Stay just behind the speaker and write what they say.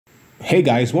Hey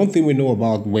guys, one thing we know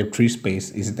about Web3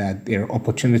 space is that there are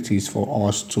opportunities for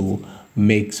us to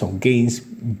make some gains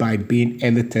by being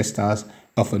early testers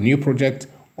of a new project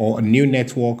or a new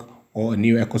network or a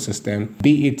new ecosystem,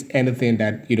 be it anything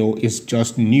that is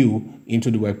just new into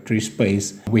the Web3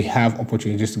 space. We have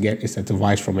opportunities to get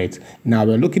incentivized from it. Now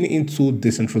we're looking into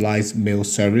decentralized mail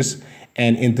service.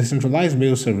 And in decentralized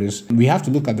mail service, we have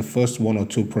to look at the first one or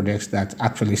two projects that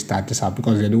actually start this out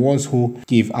because they're the ones who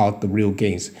give out the real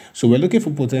gains. So we're looking for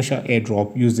potential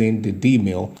airdrop using the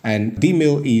Dmail. And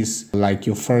Dmail is like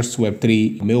your first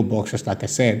Web3 mailbox, just like I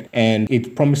said. And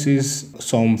it promises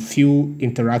some few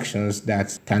interactions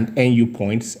that can earn you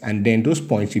points. And then those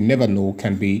points, you never know,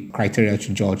 can be criteria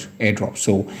to judge airdrop.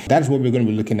 So that's what we're going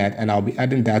to be looking at. And I'll be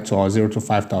adding that to our 0 to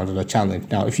 5,000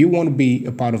 challenge. Now, if you want to be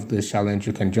a part of this challenge,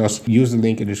 you can just use the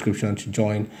link in the description to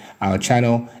join our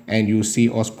channel and you'll see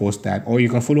us post that, or you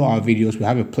can follow our videos. We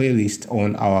have a playlist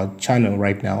on our channel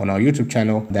right now, on our YouTube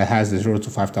channel, that has the 0 to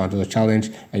 5,000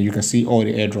 challenge, and you can see all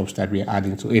the airdrops that we are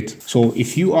adding to it. So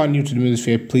if you are new to the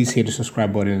Musisphere, please hit the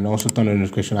subscribe button and also turn on the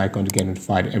notification icon to get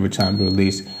notified every time we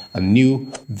release a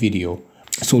new video.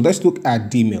 So let's look at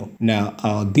Dmail. Now,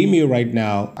 Dmail right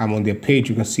now, I'm on their page.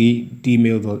 You can see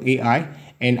dmail.ai.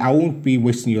 And I won't be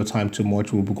wasting your time too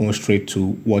much. We'll be going straight to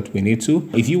what we need to.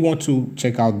 If you want to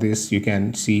check out this, you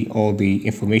can see all the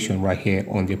information right here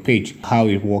on their page, how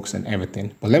it works and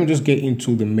everything. But let me just get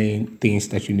into the main things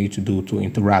that you need to do to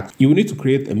interact. You will need to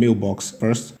create a mailbox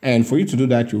first. And for you to do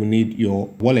that, you will need your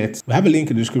wallet. We have a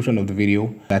link in the description of the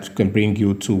video that can bring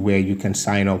you to where you can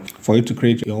sign up for you to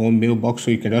create your own mailbox. So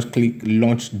you can just click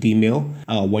launch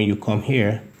Dmail when you come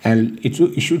here. And it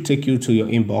should take you to your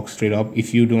inbox straight up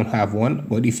if you don't have one.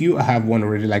 But if you have one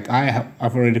already, like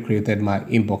I've already created my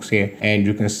inbox here, and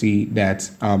you can see that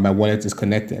my wallet is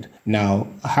connected. Now,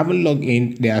 having logged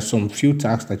in, there are some few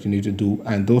tasks that you need to do,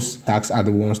 and those tasks are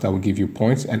the ones that will give you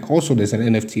points. And also there's an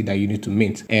NFT that you need to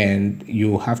mint, and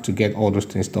you have to get all those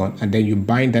things done, and then you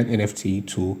bind that NFT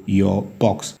to your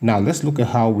box. Now let's look at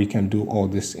how we can do all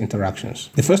these interactions.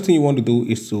 The first thing you want to do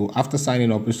is to, after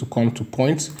signing up, is to come to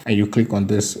points, and you click on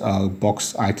this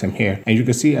box item here, and you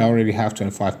can see I already have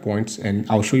 25 points, and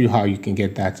I'll show you how you can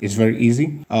get that. It's very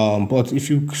easy, but if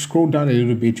you scroll down a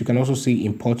little bit, you can also see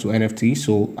import to NFT.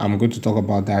 So I'm going to talk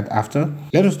about that after.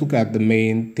 Let us look at the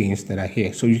main things that are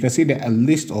here. So you can see there are a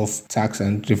list of tags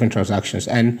and different transactions,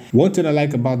 and one thing I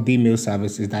like about Dmail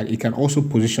service is that it can also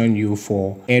position you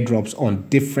for airdrops on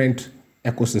different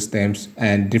ecosystems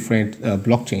and different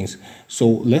blockchains. So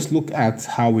let's look at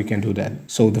how we can do that.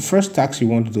 So the first task you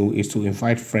want to do is to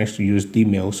invite friends to use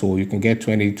Dmail, so you can get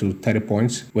 20 to 30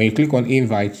 points. When you click on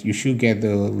invite, you should get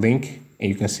the link, and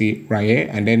you can see right here,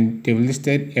 and then they've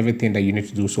listed everything that you need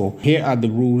to do. So here are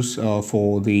the rules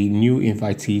for the new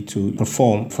invitee to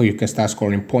perform, for you can start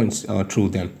scoring points through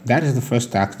them. That is the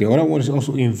first task. The other one is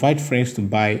also invite friends to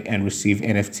buy and receive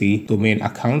NFT domain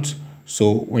accounts.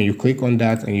 So when you click on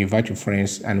that and you invite your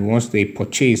friends, and once they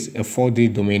purchase a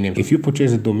 4-digit domain name, if you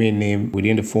purchase a domain name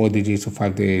within the 4 digits or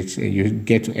 5 digits, you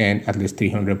get to earn at least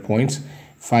 300 points.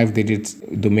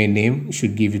 5-digit domain name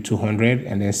should give you 200,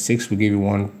 and then 6 will give you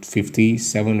 150,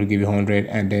 7 will give you 100,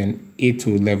 and then 8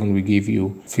 to 11 will give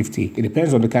you 50. It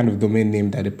depends on the kind of domain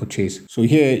name that they purchase. So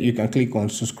here you can click on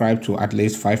subscribe to at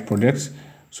least 5 projects.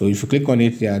 So if you click on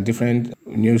it, there are different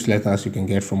newsletters you can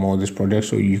get from all these projects.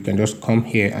 So you can just come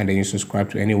here and then you subscribe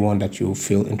to anyone that you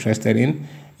feel interested in.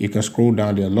 You can scroll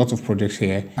down, there are lots of projects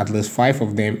here, at least 5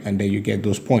 of them, and then you get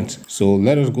those points. So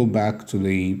let us go back to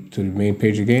the main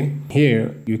page again.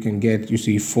 Here you can get, you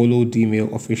see follow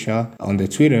Dmail official on the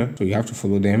Twitter. So you have to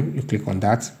follow them. You click on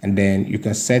that, and then you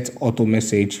can set auto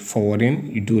message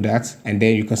forwarding. You do that, and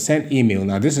then you can send email.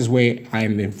 Now this is where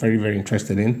I'm very, very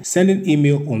interested in. Sending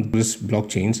email on these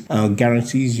blockchains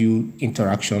guarantees you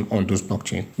interaction on those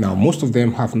blockchains. Now most of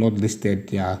them have not listed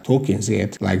their tokens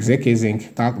yet, like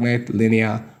ZK-Zinc, Darknet,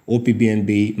 Linear,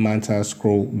 OPBNB, Manta,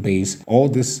 Scroll, Base. All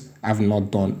this I've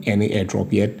not done any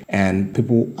airdrop yet, and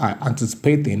people are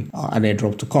anticipating an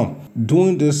airdrop to come.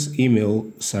 Doing this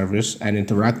email service and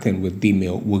interacting with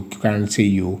Dmail will guarantee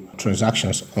you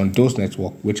transactions on those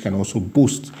networks, which can also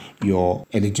boost your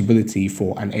eligibility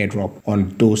for an airdrop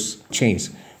on those chains.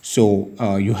 So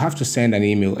you have to send an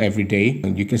email every day.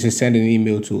 And you can say send an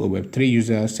email to a Web3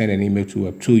 user, send an email to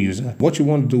a Web2 user. What you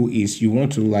want to do is you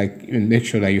want to make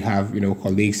sure that you have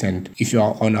colleagues, and if you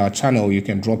are on our channel, you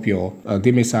can drop your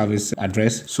Dmail service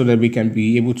address so that we can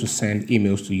be able to send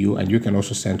emails to you, and you can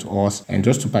also send to us, and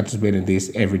just to participate in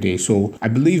this every day. So I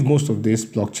believe most of these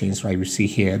blockchains, right, we see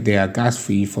here, their gas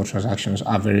fee for transactions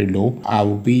are very low. I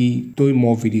will be doing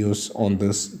more videos on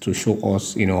this to show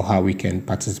us how we can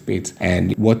participate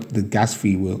and what what the gas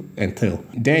fee will entail.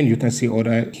 Then you can see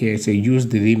other here, say use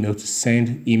the email to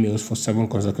send emails for 7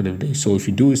 consecutive days. So if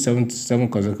you do it seven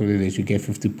consecutive days, you get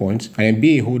 50 points. And then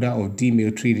be a holder of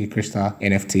Dmail 3D Crystal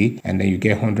NFT, and then you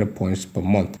get 100 points per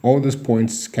month. All these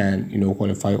points can,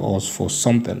 qualify us for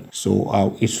something.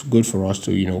 So it's good for us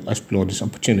to, explore this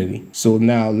opportunity. So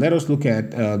now let us look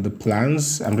at the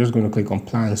plans. I'm just going to click on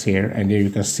plans here, and then you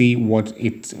can see what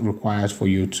it requires for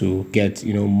you to get,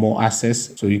 more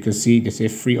access. So you can see they say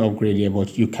free upgrade here,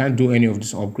 but you can't do any of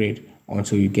this upgrade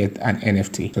until you get an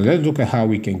NFT. So let's look at how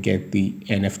we can get the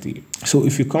NFT. So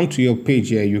if you come to your page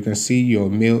here, you can see your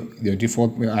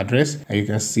default mail address, and you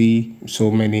can see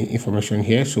so many information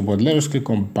here. So, but let us click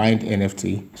on bind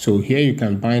NFT. So here you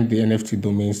can bind the NFT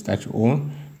domains that you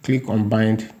own. Click on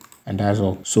bind, and that's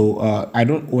all. So I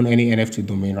don't own any NFT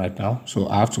domain right now, so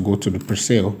I have to go to the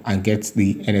pre-sale and get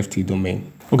the NFT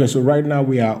domain. Okay, so right now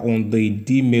we are on the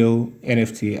Dmail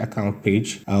NFT account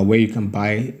page where you can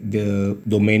buy the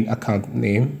domain account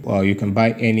name, or you can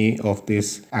buy any of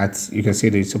this at, you can see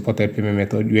the supported payment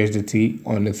method, USDT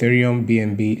on Ethereum,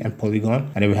 BNB, and Polygon.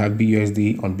 And then we have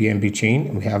BUSD on BNB chain,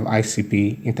 and we have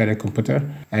ICP, Internet Computer.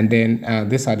 And then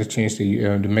these are the chains,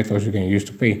 the methods you can use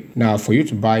to pay. Now, for you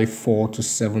to buy 4 to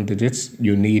 7 digits,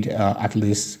 you need at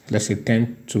least, let's say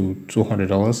 $10 to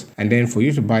 $200. And then for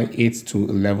you to buy 8 to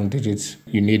 11 digits,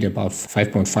 you need about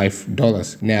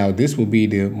 $5.5. Now, this will be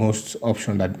the most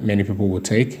option that many people will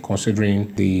take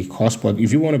considering the cost. But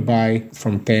if you want to buy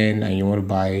from 10 and you want to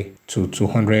buy to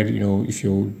 200, if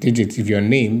your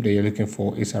name that you're looking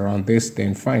for is around this,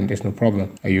 then fine, there's no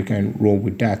problem. You can roll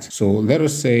with that. So let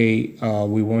us say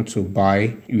we want to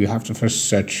buy. You have to first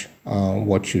search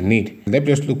what you need. Let me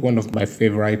just look one of my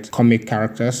favorite comic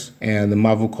characters and the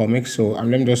Marvel comics. So let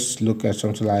me just look at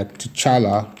something like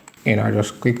T'Challa, and I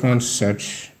just click on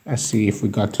search and see if we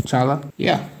got T'Challa.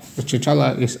 Yeah, the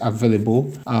T'Challa is available,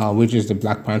 which is the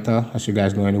Black Panther, as you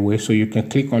guys know anyway. So you can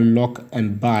click on lock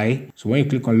and buy. So when you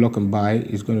click on lock and buy,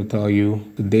 it's going to tell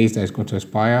you the days that it's going to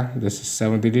expire. This is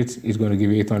 7 digits. It's going to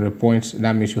give you 800 points.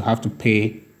 That means you have to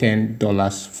pay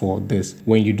 $10 for this.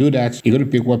 When you do that, you're going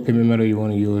to pick what payment method you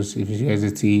want to use. If it's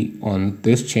USDT on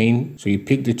this chain, so you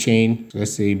pick the chain, so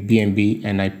let's say BNB,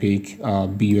 and I pick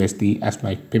BUSD as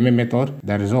my payment method.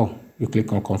 That is all. You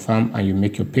click on confirm and you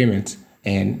make your payment,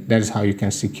 and that is how you can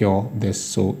secure this.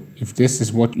 So if this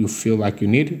is what you feel like you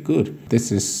need, good.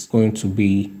 This is going to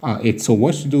be it. So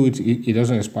once you do it, it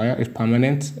doesn't expire. It's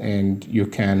permanent, and you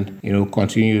can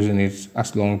continue using it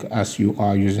as long as you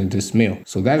are using this mail.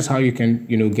 So that is how you can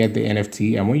get the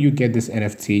NFT. And when you get this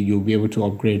NFT, you'll be able to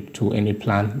upgrade to any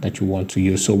plan that you want to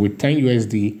use. So with 10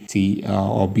 USDT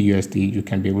or BUSD, you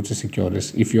can be able to secure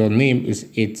this. If your name is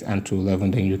 8 and to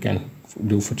 11, then you can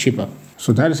do for cheaper.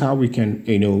 So that is how we can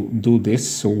do this.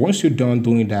 So once you're done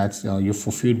doing that, you've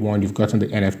fulfilled one, you've gotten the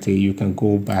NFT, you can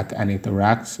go back and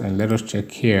interact. And let us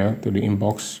check here to the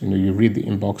inbox. You read the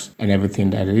inbox and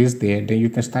everything that is there. Then you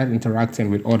can start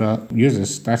interacting with other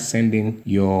users, start sending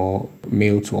your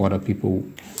mail to other people.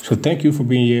 So thank you for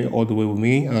being here all the way with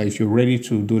me. If you're ready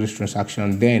to do this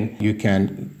transaction, then you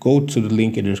can go to the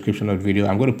link in the description of the video.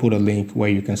 I'm going to put a link where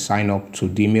you can sign up to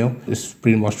Dmail. It's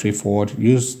pretty much straightforward.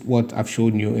 Use what I've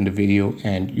shown you in the video,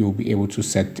 and you'll be able to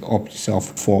set up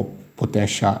yourself for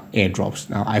potential airdrops.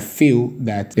 Now, I feel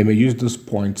that they may use those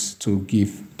points to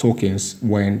give tokens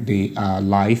when they are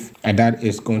live, and that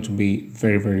is going to be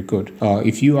very, very good.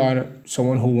 If you are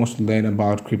someone who wants to learn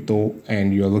about crypto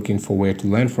and you're looking for where to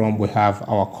learn from, we have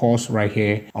our course right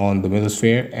here on the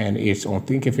Melosphere, and it's on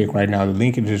Thinkific right now. The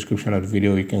link in the description of the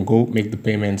video. You can go make the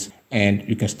payments and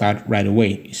you can start right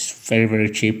away. It's very, very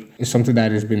cheap. It's something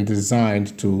that has been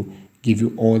designed to give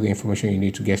you all the information you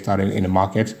need to get started in the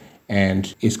market,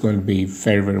 and it's going to be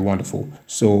very, very wonderful.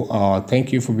 So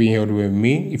thank you for being here with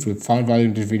me. If you found value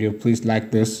in this video, please like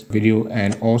this video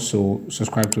and also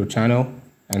subscribe to the channel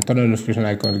and turn on the notification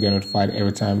icon to get notified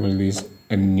every time we release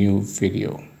a new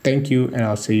video. Thank you, and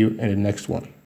I'll see you in the next one.